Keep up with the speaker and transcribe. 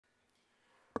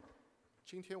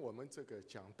今天我们这个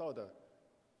讲到的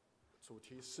主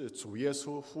题是主耶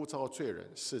稣呼召罪人，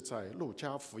是在路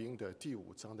加福音的第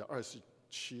5章的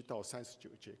27到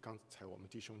39节。刚才我们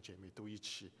弟兄姐妹都一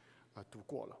起读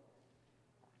过了。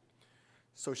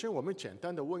首先，我们简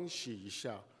单的温习一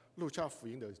下路加福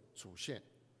音的主线，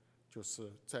就是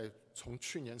从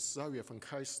去年12月份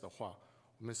开始的话，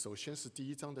我们首先是第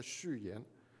1章的序言，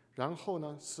然后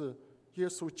呢是耶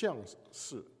稣降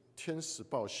世、天使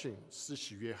报信、施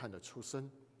洗约翰的出生，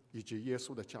以及耶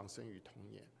稣的降生与童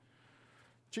年。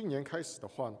今年开始的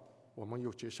话，我们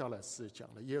又接下来是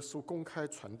讲了耶稣公开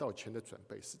传道前的准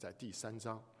备，是在第3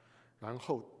章，然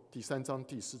后第3章、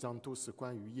第4章都是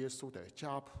关于耶稣的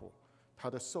家谱、他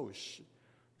的受洗，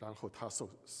然后他受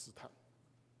试探。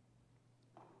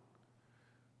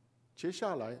接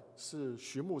下来是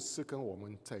徐牧师跟我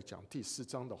们在讲第4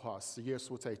章的话，是耶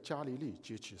稣在加利利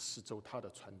接起4周他的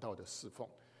传道的侍奉，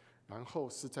然后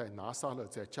是在拿撒勒、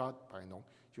在加百农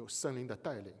有圣灵的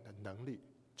带领的能力、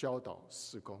教导、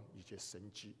事工以及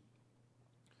神迹。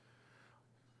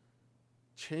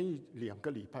前2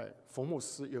个礼拜，冯牧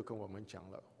师又跟我们讲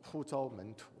了呼召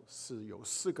门徒是有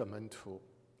4个门徒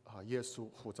耶稣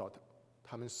呼召的，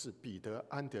他们是彼得、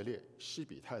安德烈、西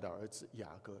比泰的儿子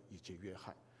雅各以及约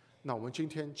翰。那我们今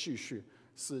天继续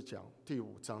是讲第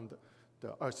5章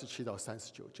的27到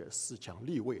39节，是讲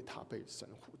利未他被神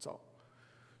呼召。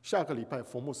下个礼拜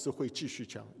冯牧师会继续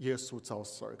讲耶稣召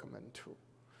12个门徒。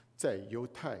在犹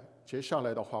太，接下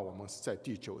来的话，我们是在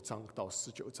第9章到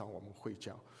19章，我们会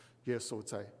讲耶稣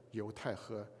在犹太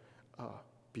和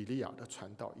比利亚的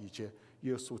传道，以及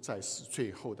耶稣在世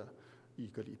最后的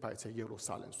1个礼拜在耶路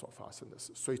撒冷所发生的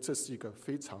事。所以这是一个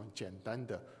非常简单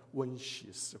的温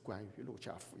习，是关于路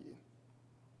加福音。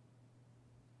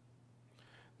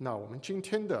那我们今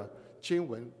天的经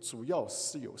文主要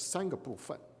是有3个部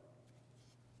分。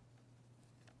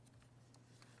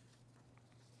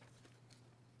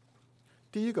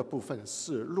第一个部分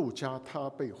是路加他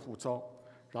被呼召，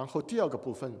然后第2个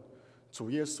部分主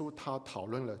耶稣他讨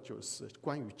论了就是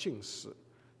关于禁食，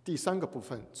第3个部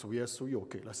分主耶稣又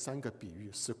给了3个比喻，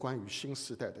是关于新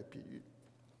时代的比喻。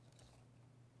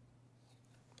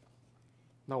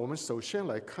那我们首先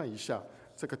来看一下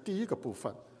这个第1个部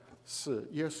分，是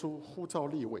耶稣呼召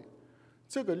利未。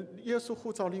这个耶稣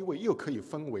呼召利未又可以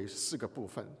分为4个部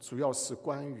分，主要是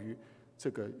关于这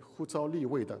个呼召利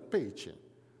未的背景、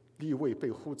利未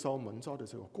被呼召蒙召的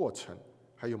这个过程，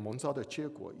还有蒙召的结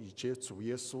果，以及主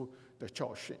耶稣的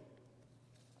教训。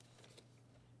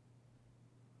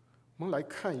我们来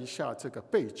看一下这个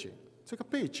背景，这个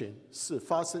背景是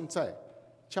发生在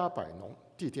加百农，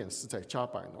地点是在加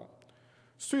百农。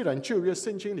虽然旧约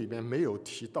圣经里面没有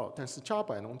提到，但是加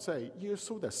百农在耶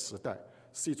稣的时代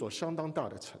是一座相当大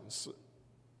的城市。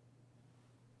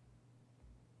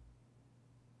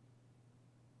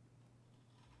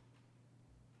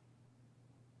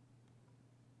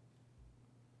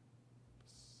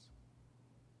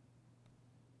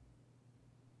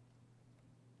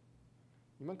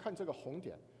你们看这个红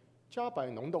点，加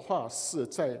百农的话是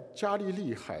在加利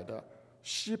利海的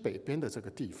西北边的这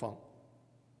个地方，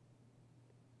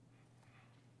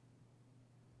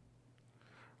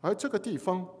而这个地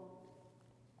方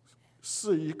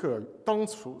当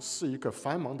初是一个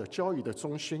繁忙的交易的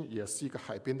中心，也是一个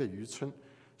海边的渔村。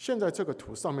现在这个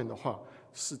图上面的话，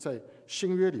是在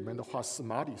新约里面的话是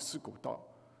马里斯古道。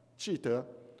记得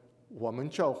我们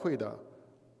教会的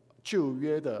旧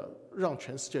约的让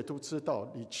全世界都知道，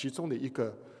其中的一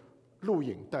个录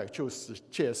影带就是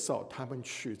介绍他们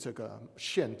去这个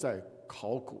现在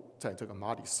考古在这个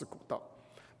马里斯古道。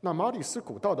那马里斯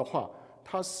古道的话，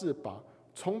它是把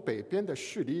从北边的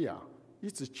叙利亚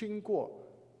一直经过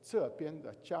这边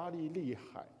的加利利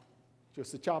海，就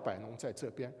是加百农在这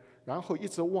边，然后一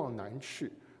直往南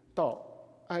去到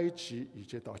埃及以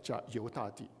及到犹大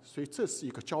地，所以这是一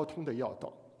个交通的要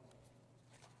道。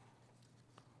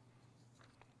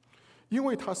因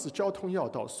为它是交通要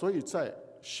道，所以在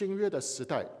新约的时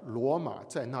代，罗马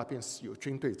在那边是有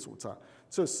军队驻扎。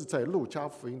这是在路加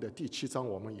福音的第7章，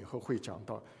我们以后会讲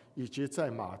到，以及在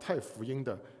马太福音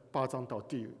的8章到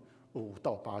第5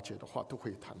到8节的话都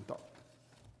会谈到。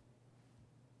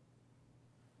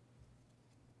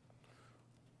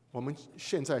我们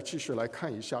现在继续来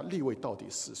看一下利未到底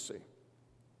是谁。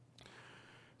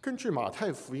根据马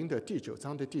太福音的第9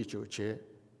章的第9节，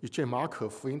以及马可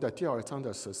福音的第2章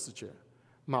的14节，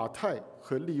马太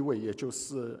和利未，也就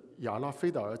是亚拉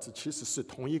非的儿子，其实是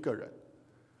同一个人。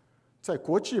在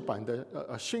国际版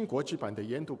的新国际版的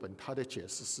研读本，他的解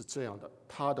释是这样的：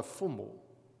他的父母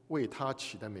为他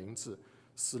起的名字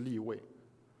是利未，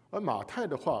而马太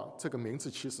的话，这个名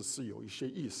字其实是有一些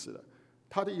意思的。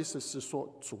他的意思是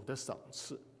说主的赏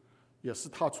赐，也是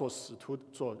他做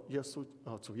主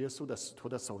耶稣的使徒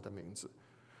的时候的名字。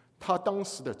他当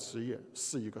时的职业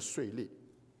是一个税吏。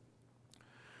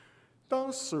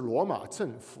当时罗马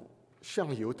政府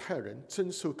向犹太人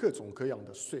征收各种各样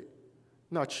的税，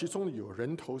那其中有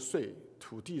人头税、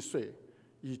土地税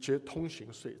以及通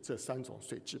行税，这3种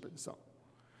税基本上。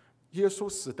耶稣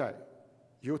时代，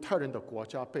犹太人的国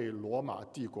家被罗马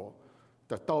帝国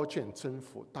的刀剑征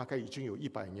服，大概已经有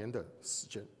100年的时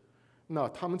间。那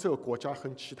他们这个国家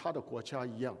和其他的国家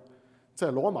一样，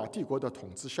在罗马帝国的统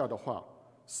治下的话，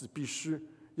是必须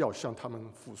要向他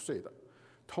们付税的。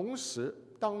同时，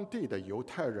当地的犹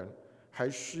太人还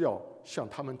需要向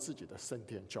他们自己的圣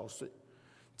殿交税。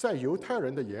在犹太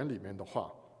人的眼里面的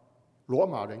话，罗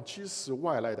马人既是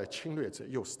外来的侵略者，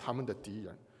又是他们的敌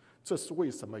人。这是为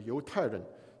什么犹太人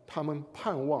他们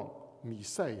盼望弥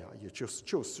赛亚，也就是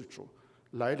救世主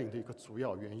来临的一个主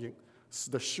要原因，使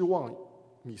得希望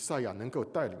弥赛亚能够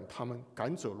带领他们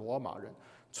赶走罗马人，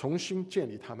重新建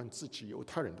立他们自己犹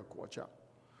太人的国家。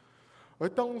而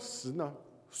当时呢，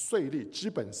税吏基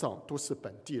本上都是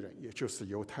本地人，也就是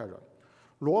犹太人。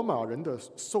罗马人的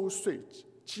收税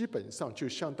基本上就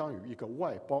相当于一个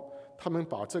外包，他们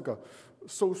把这个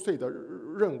收税的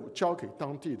任务交给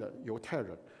当地的犹太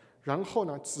人，然后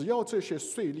呢，只要这些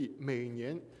税吏每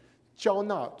年交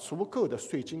纳足够的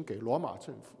税金给罗马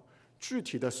政府，具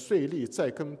体的税吏在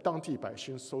跟当地百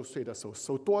姓收税的时候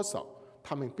收多少，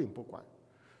他们并不管。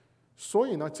所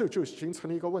以呢，这就形成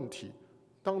了一个问题，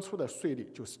当初的税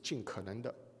吏就是尽可能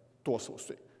的多收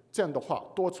税，这样的话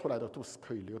多出来的都是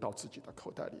可以流到自己的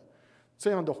口袋里。这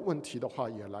样的问题的话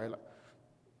也来了，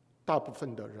大部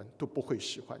分的人都不会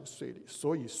喜欢税吏，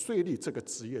所以税吏这个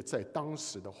职业在当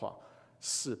时的话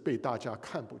是被大家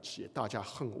看不起、大家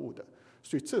恨恶的。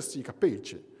所以这是一个背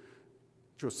景，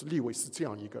就是利未是这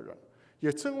样一个人。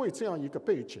也正为这样一个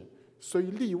背景，所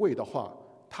以利未的话，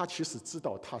他其实知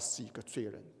道他是一个罪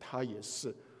人，他也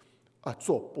是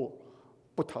做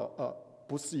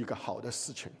不是一个好的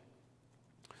事情。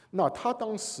那他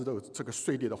当时的这个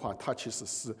税吏的话，他其实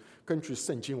是根据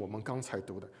圣经我们刚才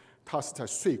读的，他是在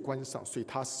税关上，所以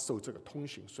他是收这个通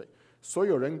行税。所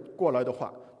有人过来的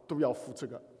话都要付这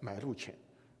个买路钱，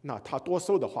那他多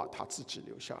收的话，他自己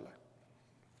留下来。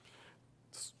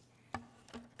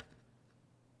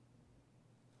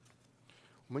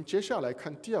我们接下来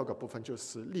看第2个部分，就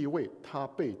是利未他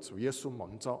被主耶稣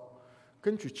蒙召。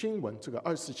根据经文这个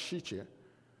27节，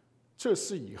这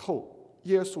是以后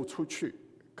耶稣出去，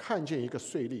看见一个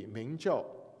税吏名叫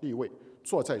利未，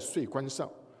坐在税关上，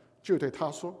就对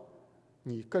他说：“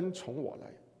你跟从我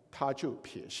来。”他就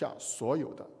撇下所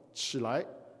有的，起来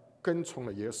跟从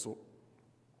了耶稣。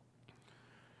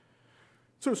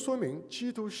这说明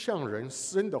基督向人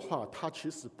施恩的话，他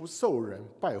其实不受人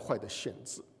败坏的限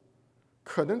制。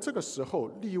可能这个时候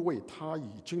利未他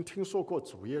已经听说过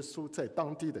主耶稣在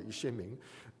当地的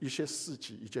一些事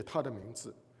迹以及他的名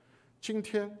字。今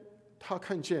天他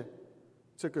看见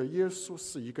这个耶稣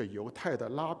是一个犹太的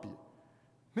拉比，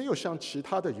没有像其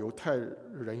他的犹太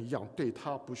人一样对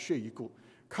他不屑一顾，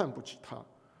看不起他，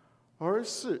而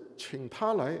是请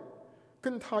他来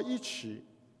跟他一起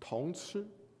同吃、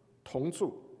同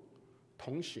住、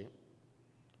同行。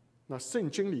那圣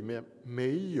经里面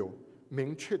没有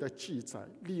明确的记载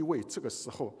利未这个时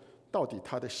候到底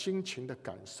他的心情的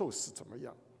感受是怎么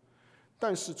样，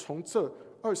但是从这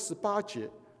28节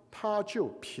他就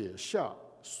撇下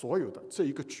所有的这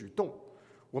一个举动，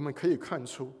我们可以看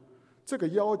出这个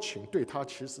邀请对他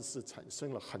其实是产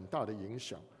生了很大的影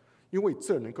响，因为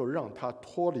这能够让他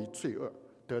脱离罪恶，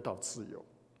得到自由。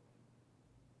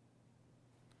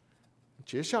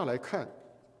接下来看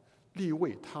利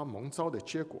未他蒙召的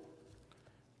结果。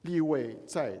利未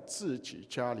在自己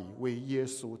家里为耶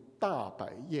稣大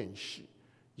摆宴席，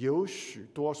有许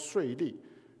多税吏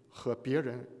和别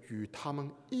人与他们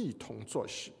一同坐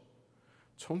席。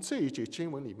从这一节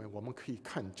经文里面，我们可以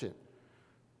看见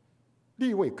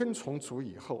利未跟从主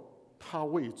以后，他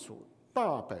为主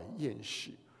大摆宴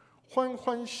席，欢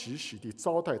欢喜喜地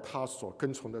招待他所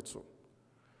跟从的主。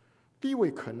利未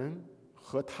可能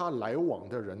和他来往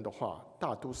的人的话，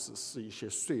大都是一些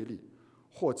税吏，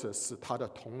或者是他的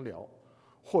同僚，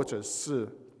或者是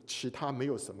其他没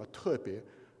有什么特别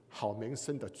好名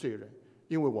声的罪人。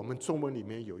因为我们中文里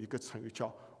面有一个成语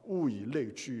叫物以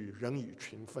类聚，人以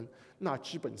群分，那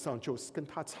基本上就是跟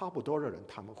他差不多的人，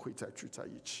他们会再聚在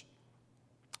一起。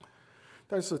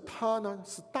但是他呢，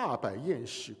是大摆宴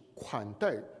席，款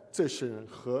待这些人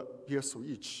和耶稣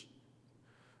一起，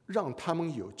让他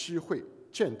们有机会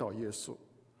见到耶稣。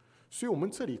所以我们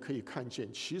这里可以看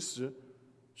见，其实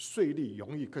税吏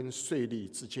容易跟税吏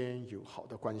之间有好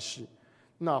的关系。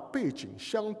那背景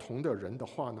相同的人的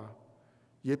话呢，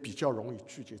也比较容易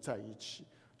聚集在一起。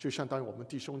就相当于我们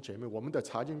弟兄姐妹，我们的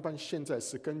查经班现在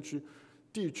是根据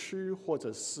地区或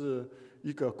者是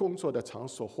一个工作的场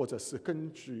所，或者是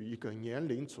根据一个年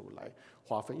龄组来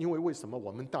划分。因为为什么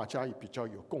我们大家也比较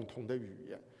有共同的语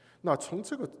言？那从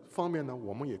这个方面呢，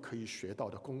我们也可以学到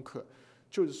的功课，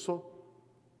就是说，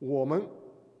我们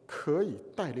可以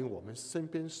带领我们身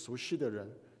边熟悉的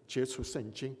人接触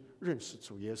圣经，认识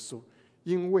主耶稣。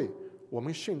因为我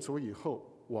们信主以后，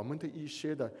我们的一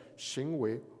些的行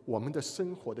为，我们的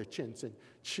生活的见证，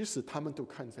其实他们都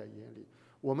看在眼里。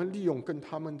我们利用跟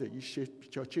他们的一些比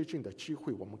较接近的机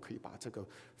会，我们可以把这个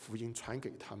福音传给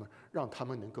他们，让他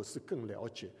们能够是更了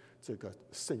解这个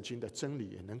圣经的真理，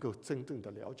也能够真正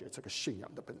的了解这个信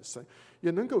仰的本身，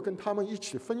也能够跟他们一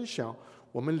起分享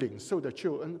我们领受的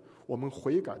救恩，我们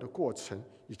悔改的过程，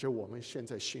以及我们现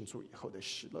在信主以后的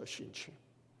喜乐心情。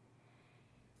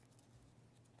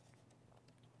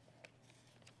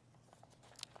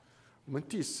我们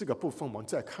第4个部分，我们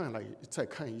再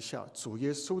看一下主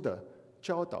耶稣的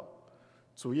教导。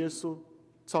主耶稣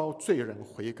召罪人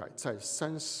悔改，在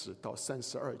30到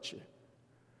32节。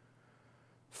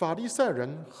法利赛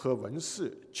人和文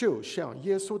士就向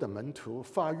耶稣的门徒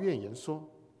发怨言说：“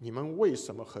你们为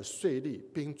什么和税吏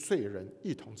并罪人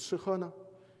一同吃喝呢？”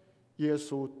耶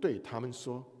稣对他们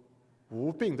说：“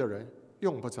无病的人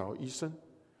用不着医生，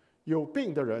有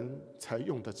病的人才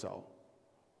用得着。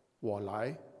我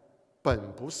来，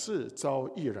本不是召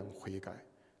义人悔改，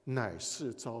乃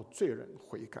是召罪人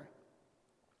悔改。”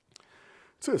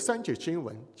这3节经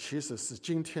文其实是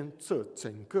今天这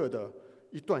整个的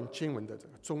一段经文的这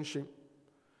个中心。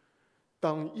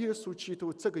当耶稣基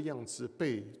督这个样子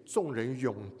被众人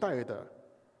拥戴的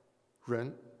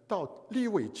人，到利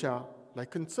未家来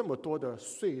跟这么多的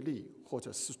税吏或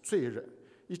者是罪人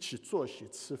一起坐席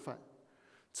吃饭，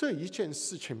这一件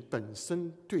事情本身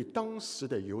对当时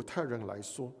的犹太人来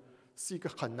说是一个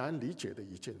很难理解的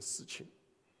一件事情。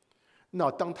那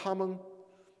当他们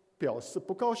表示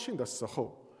不高兴的时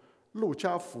候，路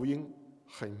加福音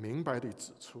很明白地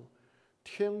指出，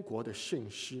天国的信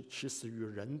息其实与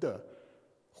人的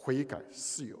悔改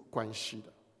是有关系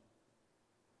的。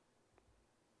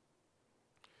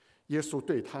耶稣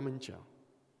对他们讲：“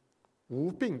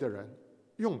无病的人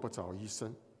用不着医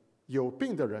生，有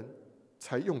病的人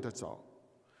才用得着。”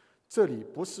这里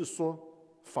不是说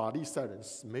法利赛人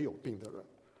是没有病的人，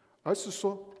而是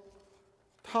说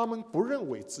他们不认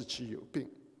为自己有病。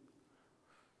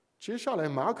接下来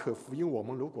马可福音，我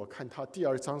们如果看他第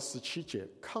2章17节，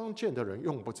康健的人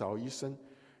用不着医生，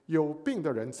有病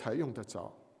的人才用得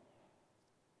着。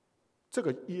这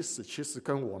个意思其实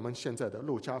跟我们现在的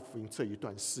路加福音这一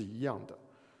段是一样的，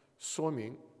说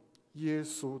明耶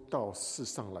稣到世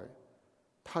上来，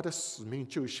他的使命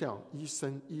就像医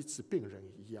生医治病人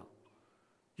一样。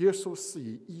耶稣是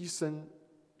以医生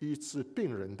医治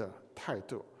病人的态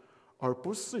度，而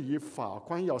不是以法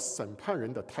官要审判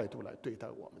人的态度来对待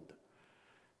我们的。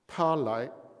他来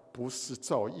不是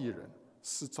召义人，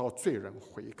是召罪人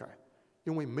悔改。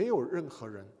因为没有任何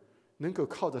人能够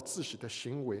靠着自己的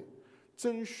行为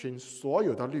遵循所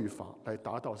有的律法来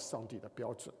达到上帝的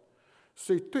标准，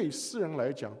所以对世人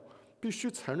来讲，必须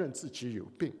承认自己有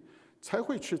病，才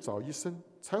会去找医生，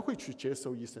才会去接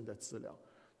受医生的治疗。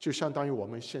就相当于我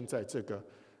们现在这个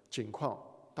情况，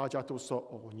大家都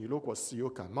说你如果是有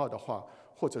感冒的话，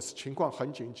或者是情况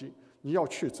很紧急，你要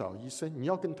去找医生，你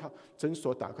要跟他诊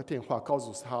所打个电话，告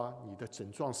诉他你的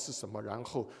症状是什么，然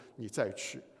后你再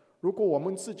去。如果我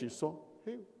们自己说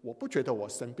我不觉得我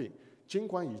生病，尽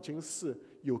管已经是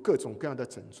有各种各样的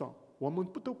症状，我们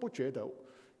都不觉得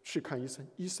去看医生，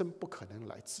医生不可能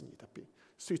来治你的病。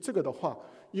所以这个的话，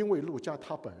因为路加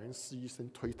他本人是医生，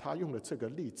所以他用了这个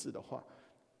例子的话，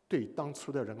对当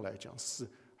初的人来讲是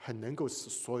很能够使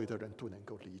所有的人都能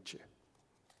够理解。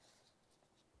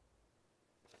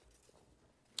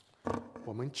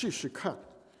我们继续看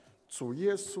主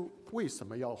耶稣为什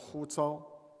么要呼召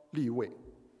利未。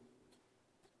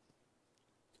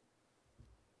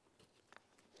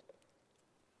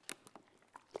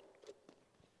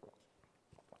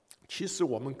其实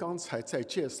我们刚才在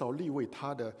介绍利未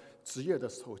他的职业的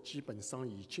时候，基本上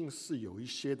已经是有一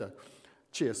些的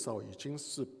介绍，已经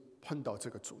是碰到这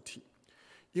个主题。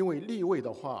因为利未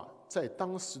的话，在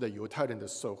当时的犹太人的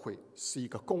社会是一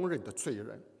个公认的罪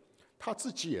人，他自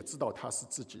己也知道他是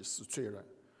自己是罪人。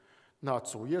那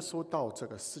主耶稣到这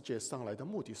个世界上来的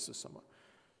目的是什么？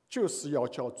就是要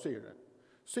叫罪人。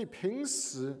所以平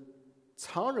时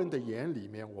常人的眼里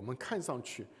面，我们看上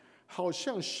去好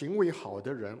像行为好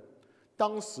的人，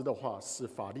当时的话是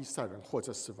法利赛人或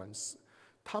者是文士，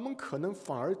他们可能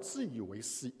反而自以为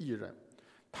是义人。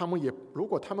如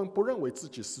果他们不认为自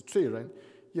己是罪人，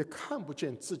也看不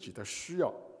见自己的需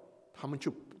要，他们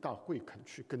就不大会肯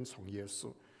去跟从耶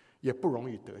稣，也不容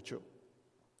易得救。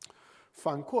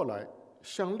反过来，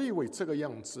像利未这个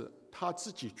样子，他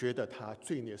自己觉得他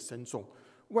罪孽深重，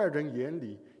外人眼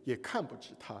里也看不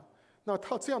起他，那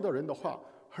他这样的人的话，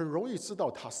很容易知道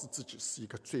他自己是一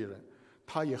个罪人，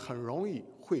他也很容易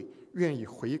会愿意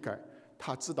悔改，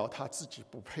他知道他自己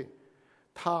不配，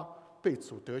他被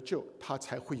主得救，他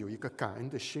才会有一个感恩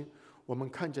的心。我们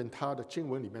看见他的经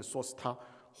文里面说，是他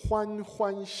欢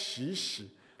欢喜喜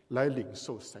来领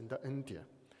受神的恩典，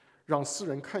让世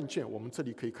人看见。我们这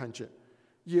里可以看见，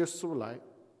耶稣来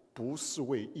不是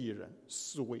为义人，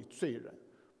是为罪人，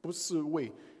不是为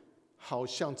好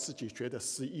像自己觉得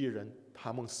是义人，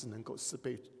他们是能够是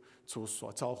被主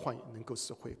所召唤，能够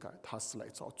是悔改，他是来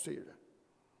召罪人。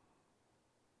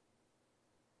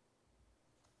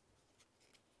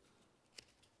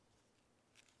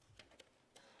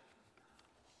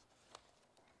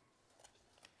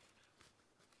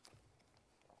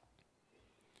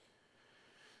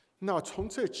那从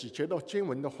这几节的经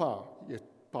文的话，也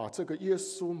把这个耶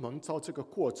稣蒙召这个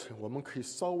过程，我们可以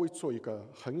稍微做一个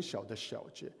很小的小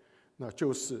结，那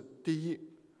就是第一，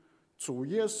主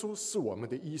耶稣是我们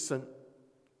的医生，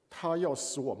他要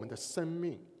使我们的生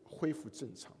命恢复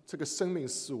正常，这个生命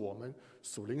是我们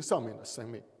属灵上面的生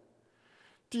命。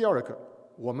第二个，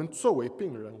我们作为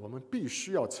病人，我们必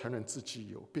须要承认自己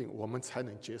有病，我们才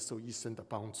能接受医生的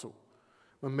帮助。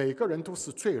每个人都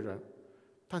是罪人，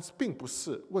但是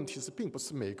问题是并不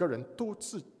是每个人都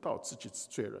知道自己是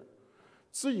罪人，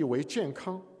自以为健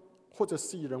康或者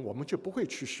是义人，我们就不会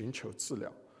去寻求治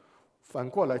疗。反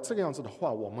过来，这个样子的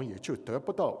话，我们也就得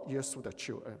不到耶稣的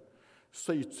救恩。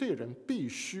所以罪人必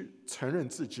须承认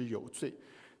自己有罪，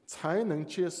才能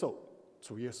接受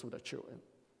主耶稣的救恩。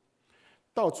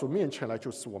到主面前来，就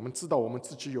是我们知道我们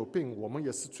自己有病，我们也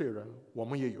是罪人，我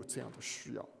们也有这样的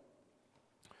需要。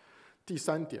第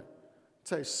三点，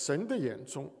在神的眼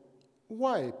中，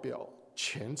外表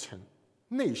虔诚、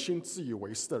内心自以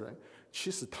为是的人，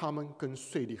其实他们跟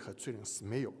税吏和罪人是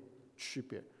没有区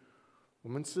别。我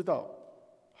们知道，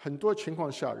很多情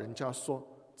况下，人家说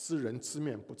知人知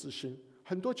面不知心，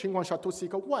很多情况下都是一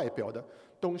个外表的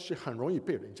东西，很容易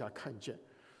被人家看见。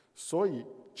所以，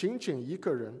仅仅一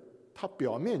个人，他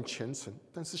表面虔诚，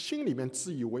但是心里面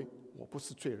自以为我不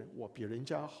是罪人，我比人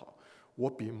家好，我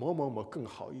比某某某更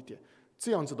好一点。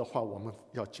这样子的话，我们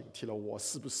要警惕了，我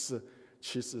是不是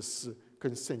其实是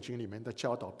跟圣经里面的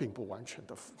教导并不完全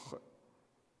的符合。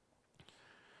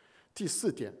第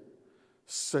四点，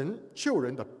神救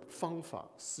人的方法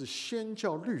是先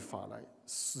叫律法来，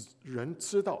使人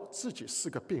知道自己是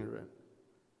个病人，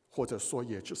或者说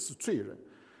也就是罪人，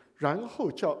然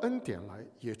后叫恩典来，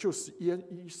也就是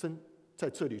医生，在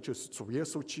这里就是主耶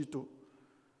稣基督，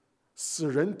使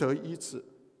人得医治。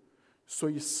所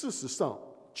以事实上，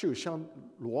就像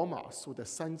罗马书的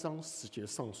3章10节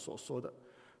上所说的，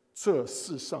这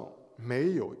世上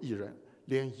没有义人，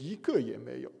连一个也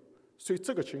没有。所以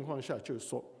这个情况下就是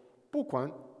说，不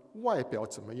管外表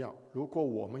怎么样，如果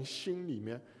我们心里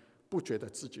面不觉得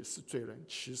自己是罪人，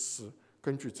其实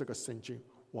根据这个圣经，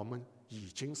我们已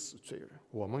经是罪人，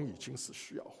我们已经是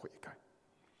需要悔改。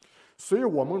所以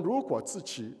我们如果自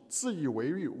己自以为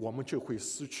义，我们就会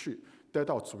失去得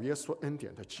到主耶稣恩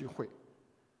典的机会。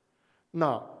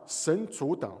那神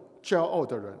阻挡骄傲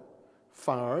的人，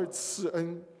反而赐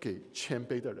恩给谦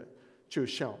卑的人，就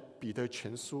像彼得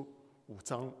前书5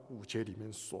章5节里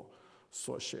面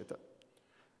所写的。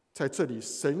在这里，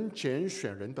神拣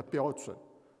选人的标准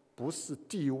不是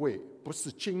地位，不是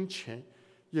金钱，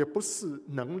也不是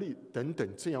能力等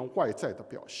等这样外在的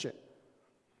表现，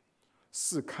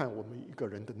是看我们一个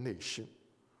人的内心。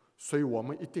所以我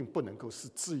们一定不能够是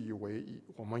自以为义，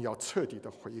我们要彻底的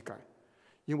悔改。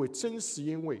因为正是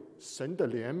因为神的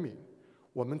怜悯，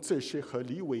我们这些和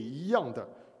利未一样的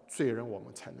罪人，我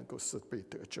们才能够是被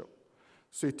得救。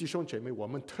所以弟兄姐妹，我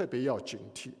们特别要警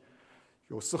惕。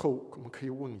有时候我们可以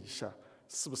问一下，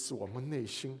是不是我们内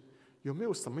心有没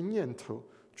有什么念头，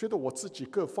觉得我自己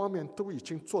各方面都已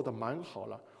经做得蛮好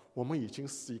了，我们已经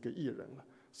是一个义人了。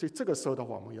所以这个时候的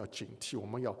话，我们要警惕，我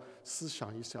们要思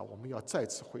想一下，我们要再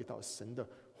次回到神的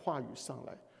话语上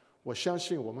来。我相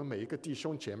信我们每一个弟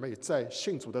兄姐妹在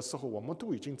信主的时候，我们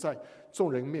都已经在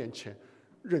众人面前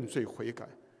认罪悔改，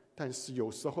但是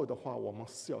有时候的话，我们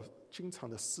是要经常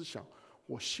的思想，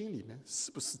我心里面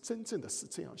是不是真正的是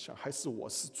这样想，还是我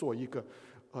是做一个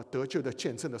得救的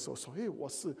见证的时候说，我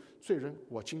是罪人，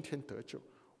我今天得救。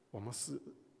我们是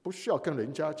不需要跟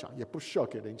人家讲，也不需要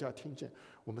给人家听见，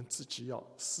我们自己要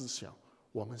思想，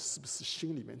我们是不是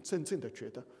心里面真正的觉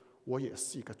得我也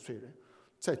是一个罪人，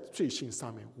在罪性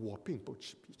上面我并不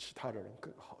比其他的人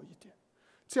更好一点。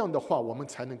这样的话，我们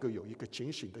才能够有一个警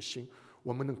醒的心，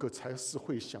我们能够才是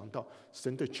会想到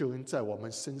神的救恩在我们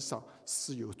身上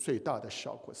是有最大的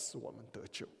效果，使我们得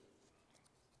救。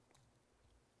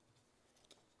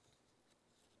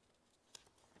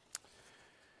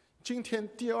今天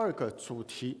第二个主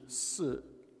题是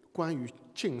关于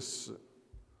禁食，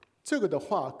这个的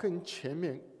话跟前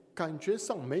面感觉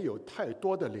上没有太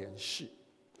多的联系。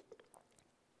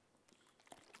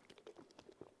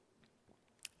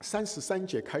33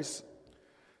节开始，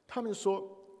他们说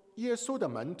耶稣的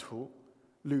门徒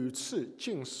屡次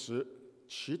禁食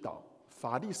祈祷，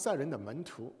法利赛人的门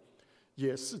徒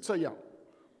也是这样，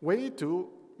唯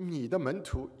独你的门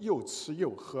徒又吃又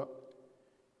喝。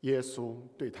耶稣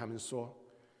对他们说，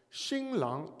新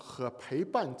郎和陪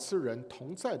伴之人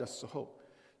同在的时候，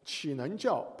岂能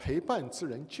叫陪伴之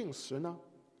人禁食呢？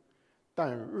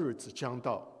但日子将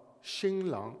到，新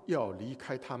郎要离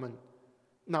开他们，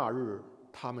那日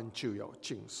他们就要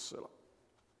禁食了。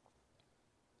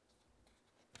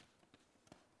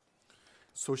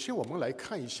首先我们来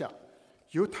看一下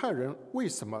犹太人为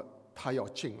什么他要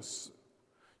禁食，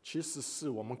其实是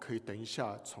我们可以等一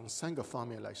下从3个方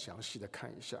面来详细的看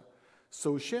一下。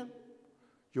首先，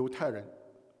犹太人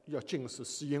要禁食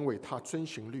是因为他遵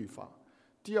行律法；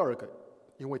第二个，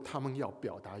因为他们要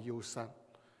表达忧伤；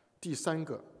第三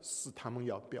个是他们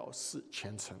要表示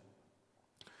虔诚。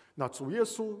那主耶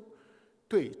稣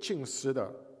对禁食的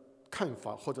看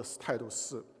法或者是态度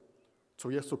是，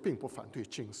主耶稣并不反对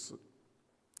禁食，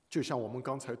就像我们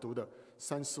刚才读的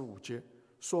35节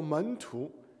说，门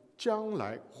徒将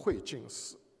来会禁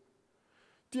食。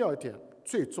第二点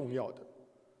最重要的，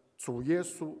主耶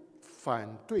稣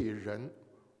反对人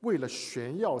为了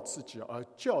炫耀自己而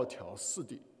教条式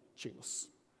地禁食。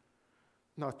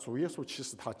那主耶稣其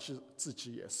实他自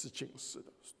己也是禁食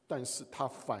的，但是他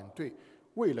反对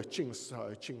为了禁食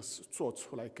而禁食，做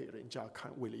出来给人家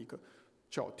看，为了一个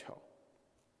教条。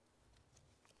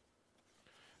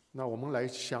那我们来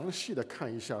详细的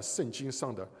看一下圣经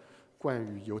上的关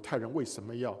于犹太人为什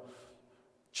么要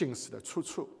禁食的出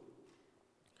处。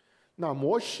那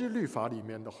摩西律法里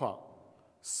面的话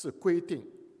是规定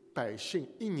百姓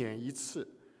1年1次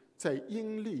在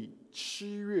阴历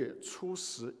7月初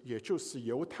10，也就是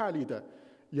犹太历的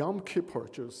Yom Kippur，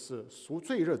 就是赎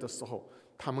罪日的时候，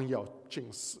他们要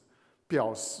禁食，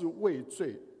表示畏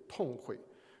罪痛悔。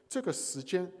这个时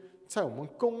间在我们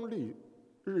公历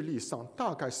日历上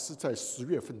大概是在10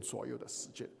月份左右的时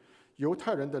间。犹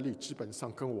太人的历基本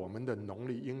上跟我们的农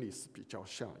历阴历是比较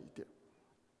像一点。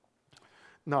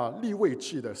那利未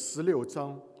记的16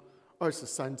章、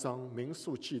23章、民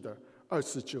数记的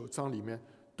29章里面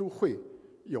都会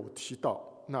有提到。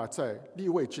那在利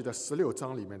未记的16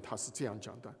章里面，他是这样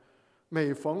讲的：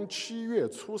每逢7月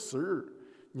初10日，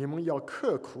你们要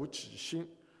刻苦己心，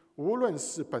无论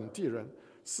是本地人，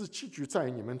是寄居在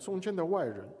你们中间的外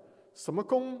人，什么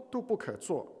工都不可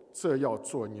做，这要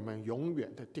做你们永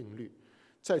远的定律。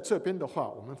在这边的话，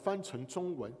我们翻成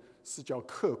中文是叫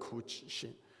刻苦己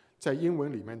心，在英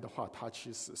文里面的话，它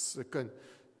其实是跟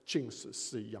禁食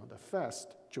是一样的 ，fast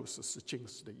就是禁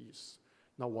食的意思。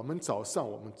那我们早上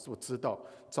我们都知道，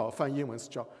早饭英文是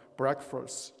叫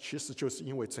breakfast， 其实就是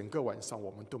因为整个晚上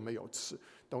我们都没有吃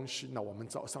东西，那我们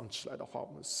早上起来的话，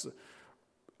我们是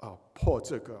破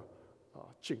这个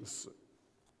禁食。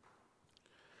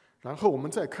然后我们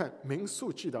再看民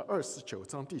数记的29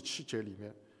章第7节里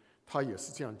面，他也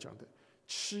是这样讲的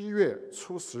：7月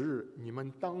初10日，你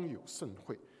们当有盛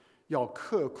会，要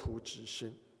刻苦己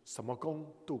心，什么工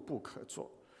都不可做。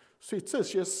所以这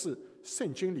些是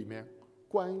圣经里面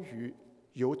关于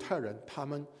犹太人他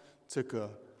们这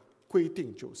个规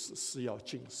定，是要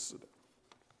禁食的。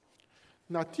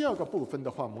那第二个部分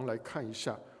的话，我们来看一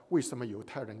下为什么犹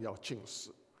太人要禁食，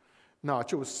那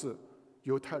就是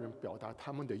犹太人表达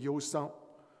他们的忧伤。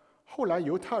后来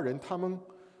犹太人他们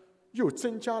又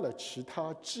增加了其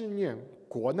他纪念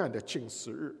国难的禁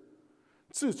食日。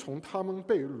自从他们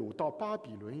被掳到巴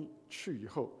比伦去以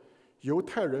后，犹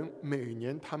太人每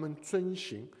年他们遵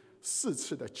行4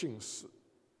次的禁食。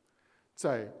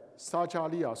在撒迦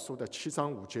利亚书的7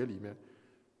章5节里面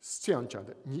是这样讲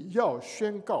的：你要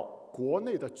宣告国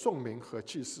内的众民和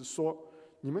祭司说，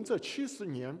你们这70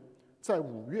年在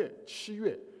5月、7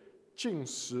月禁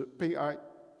食悲哀，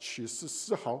岂是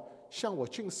丝毫向我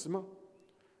禁食吗？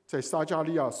在撒迦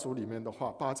利亚书里面的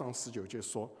话，8章19节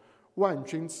说，万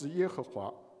军之耶和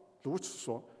华如此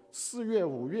说：4月、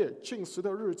5月禁食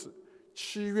的日子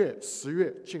，7月、10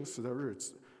月禁食的日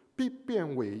子，必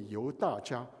变为犹大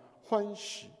家欢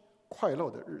喜快乐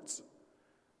的日子，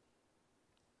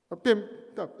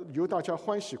由大家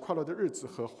欢喜快乐的日子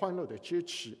和欢乐的节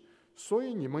期。所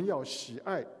以你们要喜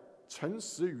爱诚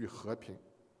实与和平，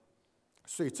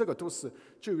所以这个都是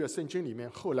旧约圣经里面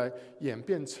后来演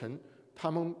变成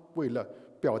他们为了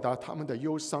表达他们的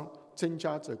忧伤，增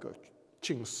加这个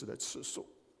禁食的次数。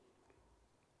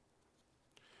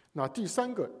那第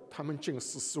三个，他们禁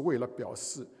食是为了表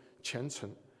示虔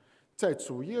诚。在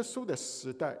主耶稣的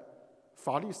时代，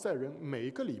法利赛人每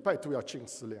一个礼拜都要禁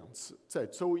食2次，在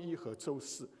周一和周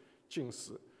四禁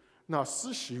食。那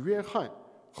施洗约翰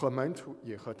和门徒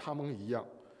也和他们一样。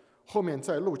后面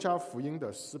在路加福音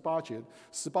的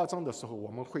18章的时候，我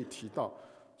们会提到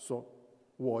说，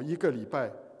我一个礼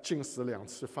拜禁食2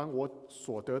次，凡我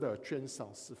所得的捐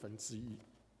上1/4。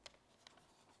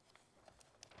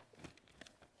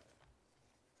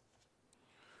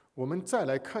我们再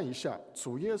来看一下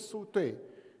主耶稣对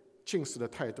禁食的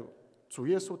态度。主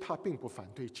耶稣他并不反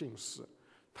对禁食，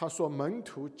他说门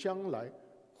徒将来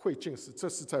会禁食，这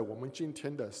是在我们今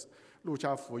天的路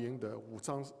加福音的5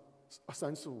章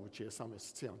35节上面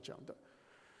是这样讲的。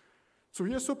主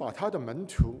耶稣把他的门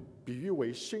徒比喻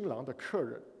为新郎的客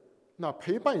人，那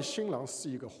陪伴新郎是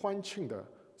一个欢庆的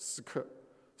时刻，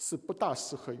是不大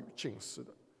适合于禁食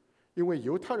的，因为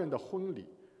犹太人的婚礼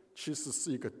其实是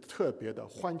一个特别的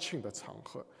欢庆的场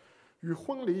合，与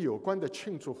婚礼有关的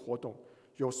庆祝活动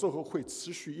有时候会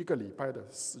持续1个礼拜的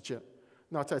时间。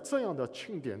那在这样的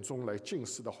庆典中来禁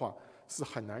食的话，是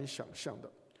很难想象的。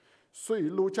所以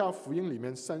路加福音里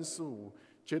面35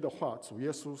节的话，主耶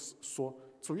稣说，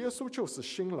主耶稣就是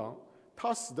新郎，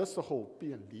他死的时候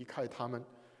便离开他们，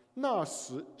那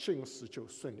时禁食就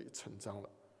顺理成章了。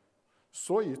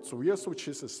所以主耶稣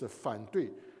其实是反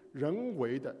对人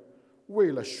为的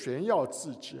为了炫耀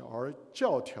自己而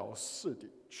教条式地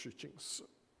去禁食。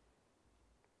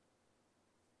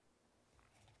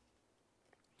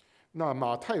那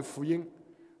马太福音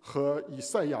和以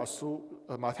赛亚书，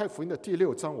马太福音的第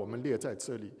6章我们列在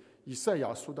这里，以赛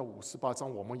亚书的58章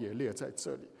我们也列在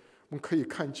这里。我们可以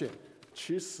看见，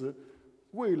其实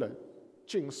为了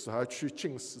禁食而去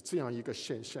禁食这样一个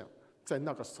现象，在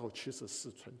那个时候其实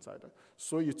是存在的。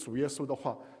所以主耶稣的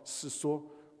话是说，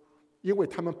因为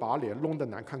他们把脸弄得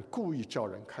难看，故意叫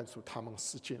人看出他们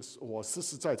是禁食。我实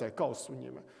实在在告诉你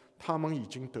们，他们已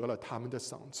经得了他们的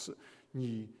赏赐。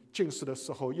你禁食的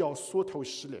时候要缩头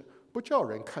洗脸，不叫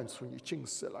人看出你禁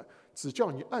食来，只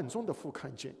叫你暗中的父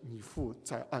看见，你父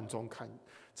在暗中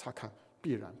查看，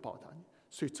必然报答你。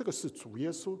所以这个是主耶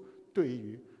稣对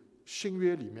于新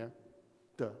约里面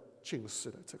的禁食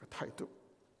的这个态度。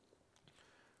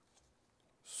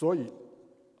所以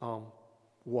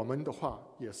我们的话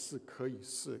也是可以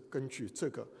是根据这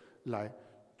个来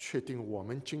确定我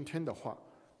们今天的话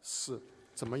是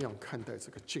怎么样看待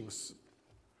这个禁食。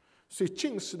所以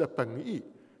禁食的本意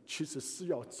其实是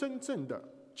要真正的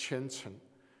虔诚，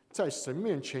在神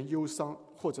面前忧伤，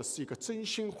或者是一个真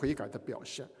心悔改的表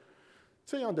现。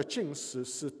这样的禁食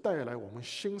是带来我们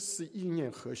心思意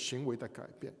念和行为的改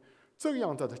变，这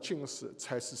样的禁食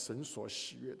才是神所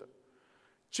喜悦的。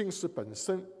禁食本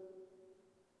身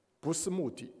不是目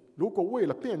的，如果为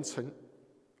了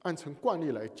按成惯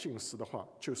例来禁食的话，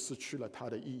就失去了它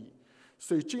的意义。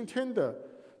所以今天的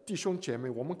弟兄姐妹，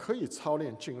我们可以操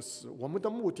练禁食，我们的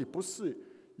目的不是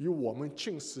以我们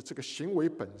禁食这个行为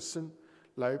本身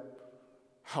来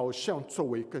好像作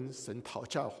为跟神讨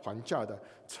价还价的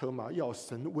筹码，要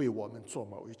神为我们做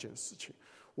某一件事情。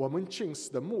我们禁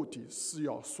食的目的是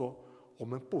要说，我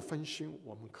们不分心，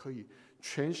我们可以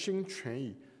全心全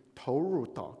意投入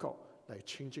祷告来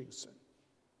亲近神。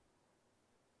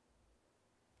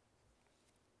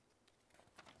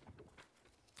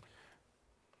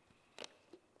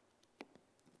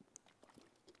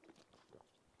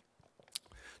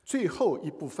最后一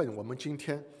部分，我们今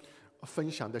天分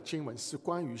享的经文是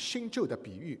关于新旧的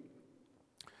比喻。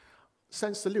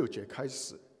36节开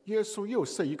始，耶稣又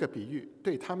设一个比喻，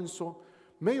对他们说：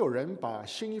没有人把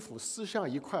新衣服撕下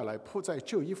一块来铺在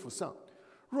旧衣服上，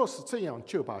若是这样，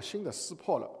就把新的撕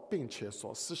破了，并且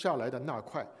所撕下来的那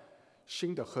块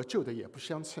新的和旧的也不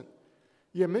相称。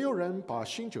也没有人把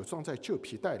新酒装在旧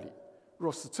皮袋里，若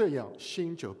是这样，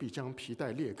新酒必将皮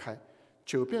袋裂开，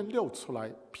酒便漏出来，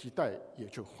皮袋也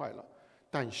就坏了。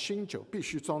但新酒必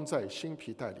须装在新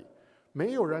皮袋里。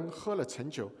没有人喝了陈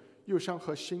酒又想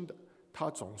喝新的，他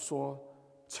总说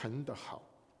陈的好。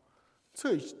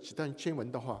这几段经文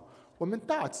的话，我们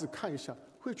大致看一下，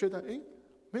会觉得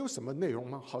没有什么内容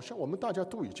吗？好像我们大家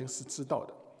都已经是知道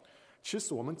的。其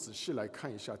实我们仔细来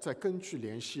看一下，再根据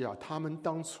联系他们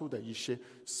当初的一些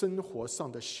生活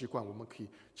上的习惯，我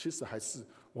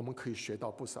们可以学到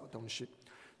不少东西。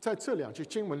在这3节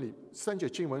经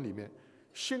文里面，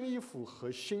新衣服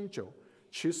和新酒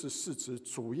其实是指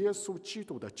主耶稣基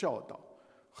督的教导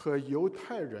和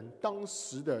当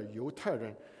时的犹太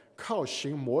人靠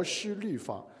行摩西律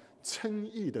法称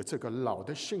义的这个老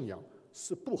的信仰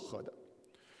是不合的。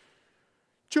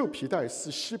旧皮带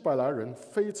是希伯来人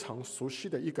非常熟悉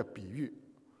的一个比喻，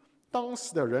当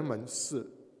时的人们是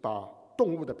把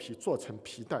动物的皮做成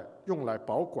皮带，用来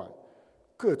保管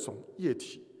各种液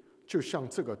体，就像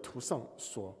这个图上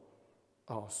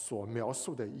所描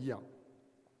述的一样。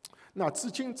那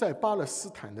至今在巴勒斯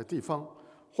坦的地方，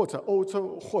或者欧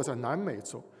洲，或者南美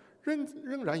洲，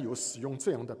仍然有使用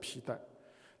这样的皮带。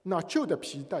那旧的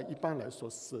皮带一般来说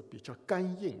是比较干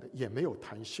硬的，也没有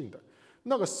弹性的。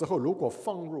那个时候如果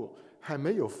放入还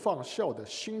没有发酵的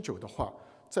新酒的话，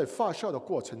在发酵的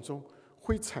过程中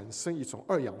会产生一种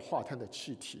二氧化碳的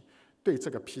气体，对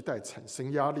这个皮带产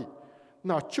生压力。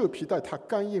那旧皮带它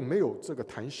干硬，没有这个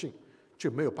弹性，就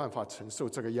没有办法承受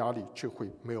这个压力，就会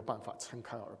没有办法撑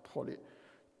开而破裂。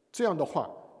这样的话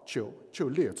就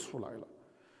裂出来了。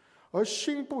而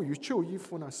新布与旧衣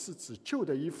服呢，是指旧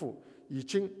的衣服已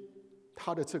经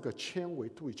它的这个纤维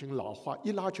都已经老化，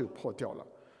一拉就破掉了。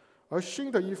而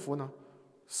新的衣服呢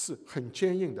是很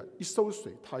坚硬的，一收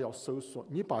水它要收缩，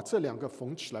你把这两个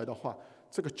缝起来的话，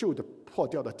这个旧的破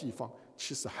掉的地方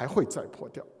其实还会再破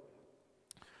掉。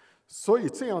所以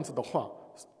这样子的话，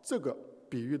这个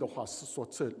比喻的话是说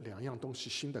这两样东西，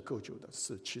新的跟旧的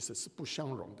其实是不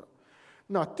相容的。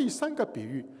那第三个比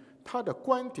喻，它的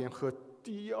观点和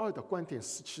第二的观点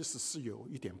其实是有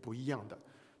一点不一样的。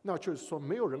那就是说，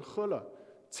没有人喝了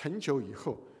陈酒以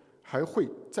后还会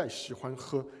再喜欢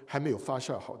喝还没有发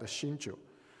酵好的新酒。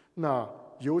那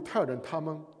犹太人他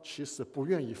们其实不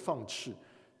愿意放弃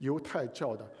犹太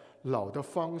教的老的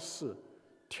方式、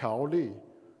条例、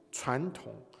传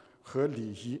统和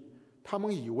礼仪，他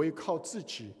们以为靠自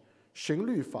己行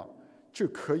律法就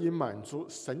可以满足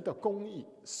神的公义、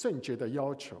圣洁的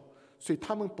要求，所以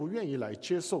他们不愿意来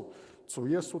接受主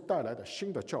耶稣带来的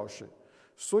新的教训，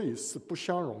所以是不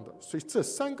相容的。所以这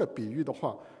三个比喻的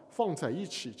话放在一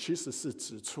起，其实是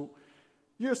指出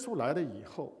耶稣来了以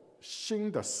后，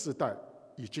新的世代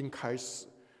已经开始，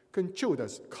跟旧的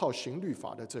靠行律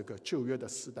法的这个旧约的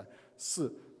世代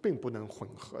是并不能混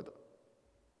合的。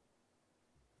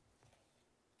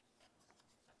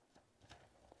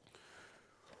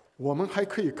我们还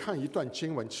可以看一段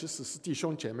经文，其实是弟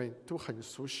兄姐妹都很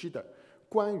熟悉的，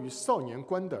关于少年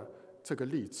官的这个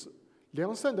例子。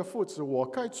良善的父子，我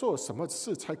该做什么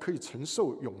事才可以承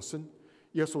受永生？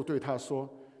耶稣对他说：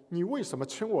你为什么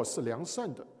称我是良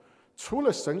善的？除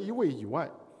了神一位以外，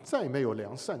再没有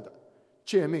良善的。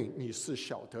诫命你是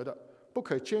晓得的，不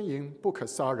可奸淫，不可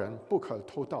杀人，不可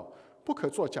偷盗，不可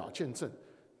作假见证，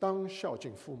当孝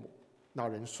敬父母。那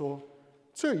人说：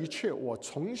这一切我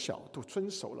从小都遵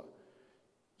守了。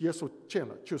耶稣见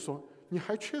了就说：你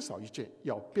还缺少一件，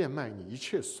要变卖你一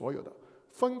切所有的，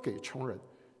分给穷人，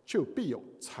就必有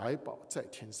财宝在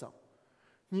天上。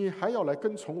你还要来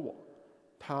跟从我。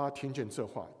他听见这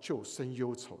话就生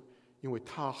忧愁，因为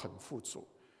他很富足。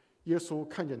耶稣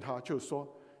看见他就说：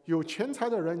有钱财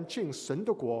的人进神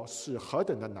的国是何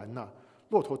等的难呐！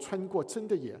骆驼穿过针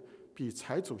的眼，比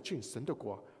财主进神的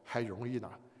国还容易呢。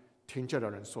听见的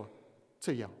人说：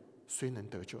这样谁能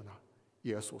得救呢？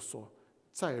耶稣说：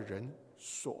在人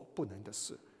所不能的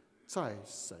事，在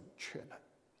神却能。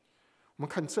我们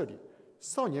看这里，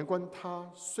少年官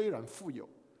他虽然富有，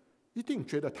一定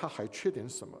觉得他还缺点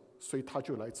什么，所以他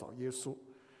就来找耶稣。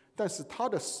但是他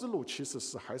的思路其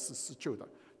实还是旧的。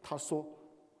他说：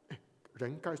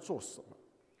人该做什么？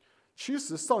其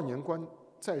实少年官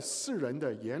在世人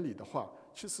的眼里的话，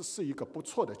其实是一个不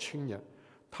错的青年。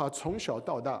他从小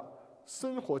到大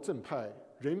生活正派，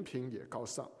人品也高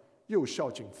尚，又孝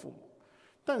敬父母。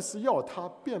但是要他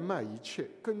变卖一切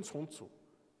跟从主，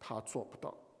他做不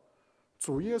到。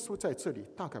主耶稣在这里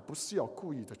大概不是要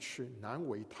故意的去难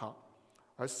为他，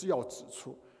而是要指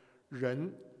出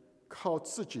人靠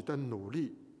自己的努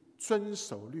力遵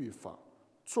守律法，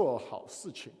做好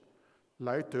事情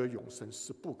来得永生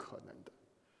是不可能的。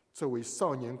这位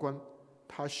少年官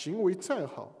他行为再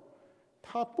好，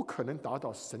他不可能达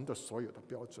到神的所有的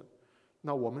标准。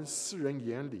那我们世人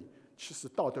眼里其实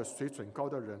道德水准高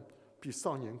的人比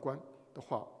少年官的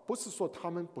话，不是说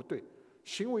他们不对，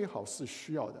行为好是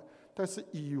需要的，但是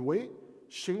以为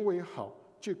行为好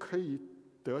就可以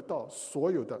得到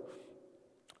所有的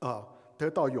得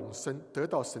到永生，得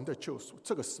到神的救赎，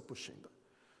这个是不行的。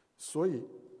所以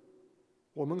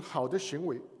我们好的行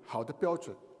为、好的标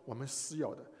准我们是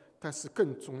要的，但是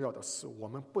更重要的是我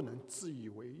们不能自以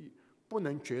为意，不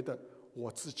能觉得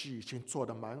我自己已经做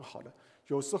得蛮好的。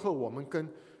有时候我们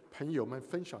跟朋友们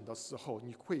分享的时候，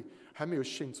你会还没有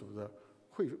信主的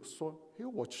会说：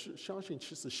我相信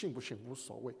其实信不信无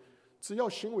所谓，只要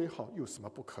行为好有什么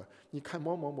不可？你看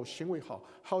某某某行为好，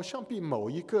好像比某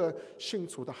一个信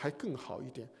主的还更好一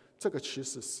点，这个其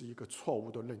实是一个错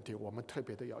误的认定，我们特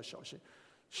别的要小心。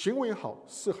行为好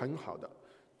是很好的，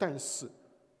但是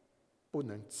不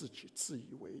能自己自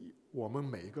以为意。我们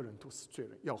每一个人都是罪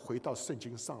人，要回到圣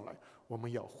经上来，我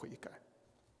们要悔改。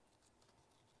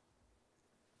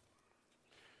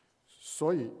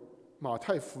所以马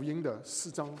太福音的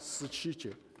4章17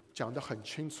节讲得很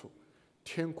清楚，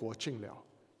天国近了，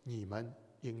你们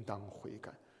应当悔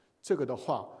改。这个的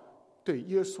话对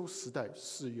耶稣时代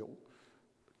是有，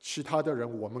其他的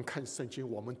人我们看圣经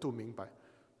我们都明白，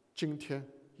今天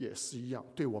也是一样，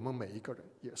对我们每一个人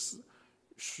也是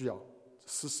需要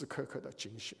时时刻刻的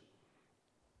警醒。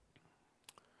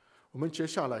我们接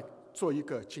下来做一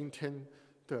个今天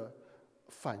的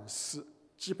反思，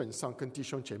基本上跟弟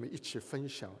兄姐妹一起分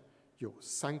享有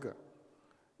3个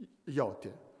要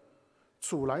点。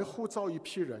主来呼召一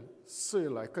批人，是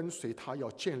来跟随他，要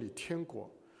建立天国。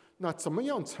那怎么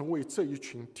样成为这一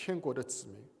群天国的子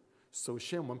民？首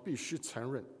先我们必须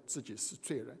承认自己是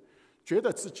罪人，觉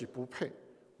得自己不配，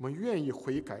我们愿意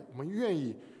悔改，我们愿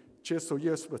意接受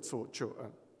耶稣的救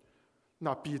恩。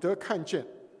那彼得看见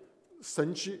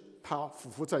神迹，他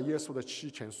俯伏在耶稣的膝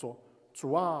前说：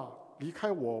主啊，离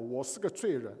开我，我是个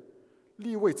罪人。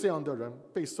利未这样的人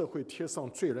被社会贴上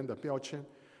罪人的标签，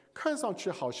看上去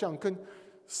好像跟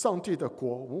上帝的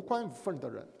国无关无分的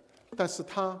人，但是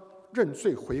他认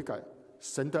罪悔改，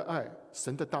神的爱，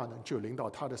神的大能就临到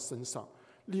他的身上，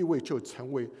利未就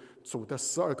成为主的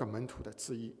12个门徒的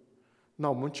之一。那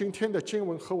我们今天的经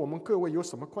文和我们各位有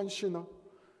什么关系呢？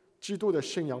基督的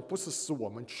信仰不是使我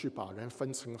们去把人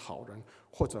分成好人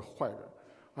或者坏人，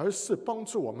而是帮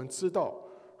助我们知道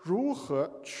如何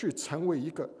去成为一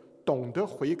个懂得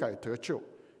悔改得救，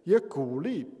也鼓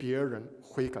励别人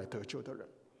悔改得救的人。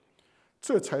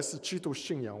这才是基督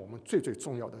信仰我们最最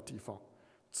重要的地方。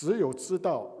只有知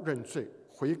道认罪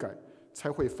悔改，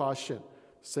才会发现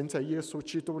神在耶稣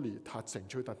基督里他拯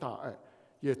救的大爱，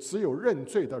也只有认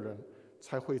罪的人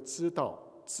才会知道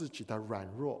自己的软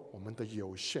弱，我们的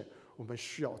有限，我们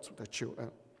需要主的救恩。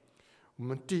我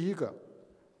们第一个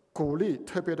鼓励，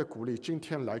特别的鼓励今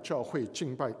天来教会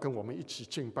敬拜，跟我们一起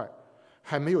敬拜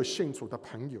还没有信主的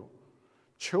朋友，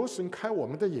求神开我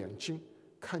们的眼睛，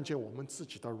看见我们自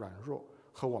己的软弱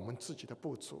和我们自己的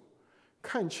不足，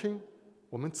看清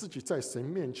我们自己在神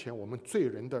面前我们罪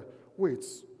人的位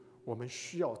置，我们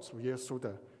需要主耶稣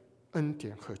的恩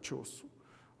典和救赎。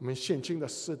我们现今的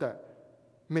时代，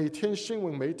每天新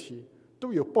闻媒体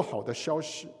都有不好的消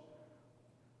息，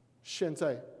现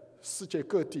在世界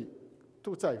各地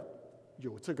都在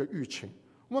有这个疫情，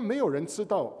我们没有人知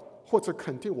道或者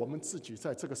肯定我们自己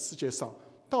在这个世界上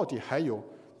到底还有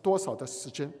多少的时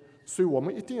间，所以我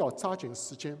们一定要抓紧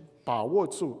时间，把握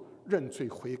住认罪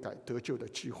悔改得救的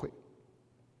机会。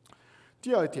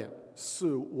第二点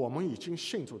是我们已经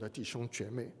信主的弟兄姐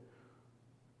妹，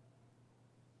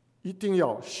一定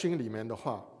要心里面的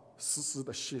话时时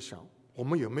的细想，我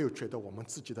们有没有觉得我们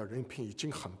自己的人品已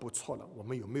经很不错了？我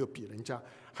们有没有比人家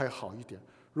还好一点？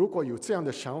如果有这样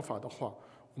的想法的话，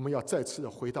我们要再次的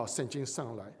回到圣经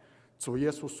上来。主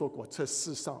耶稣说过，这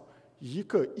世上一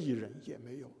个义人也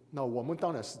没有。那我们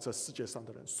当然是这世界上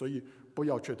的人，所以不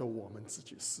要觉得我们自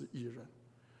己是义人。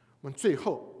我们最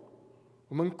后，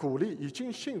我们鼓励已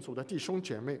经信主的弟兄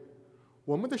姐妹，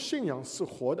我们的信仰是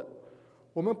活的。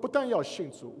我们不但要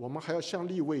信主，我们还要像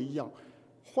利未一样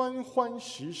欢欢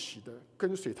喜喜的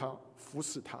跟随他，服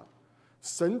侍他。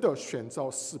神的选召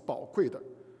是宝贵的，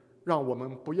让我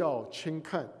们不要轻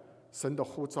看神的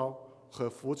呼召和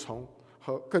服从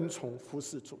和跟从服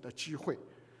侍主的机会。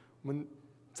我们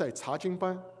在查经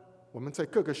班，我们在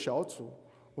各个小组，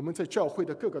我们在教会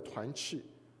的各个团契，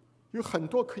有很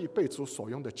多可以被主所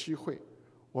用的机会。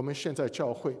我们现在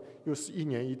教会又是1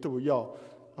年1度要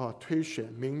推选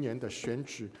明年的选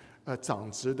举长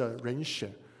职的人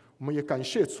选，我们也感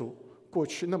谢主，过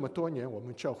去那么多年，我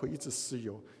们教会一直是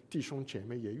有弟兄姐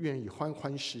妹也愿意欢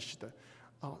欢喜喜的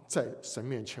在神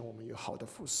面前我们有好的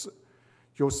服侍。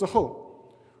有时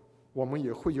候我们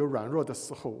也会有软弱的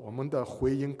时候，我们的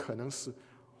回应可能是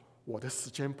我的时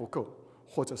间不够，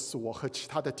或者是我和其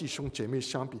他的弟兄姐妹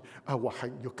相比我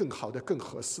还有更好的更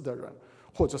合适的人，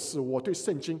或者是我对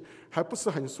圣经还不是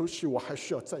很熟悉，我还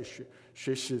需要再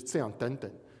学习，这样等等。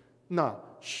那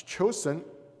求神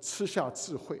赐下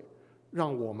智慧，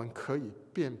让我们可以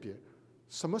辨别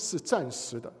什么是暂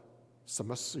时的，什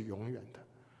么是永远的，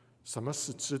什么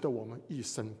是值得我们一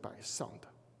生摆上的。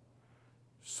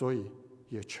所以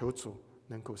也求主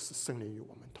能够使圣灵与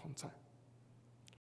我们同在。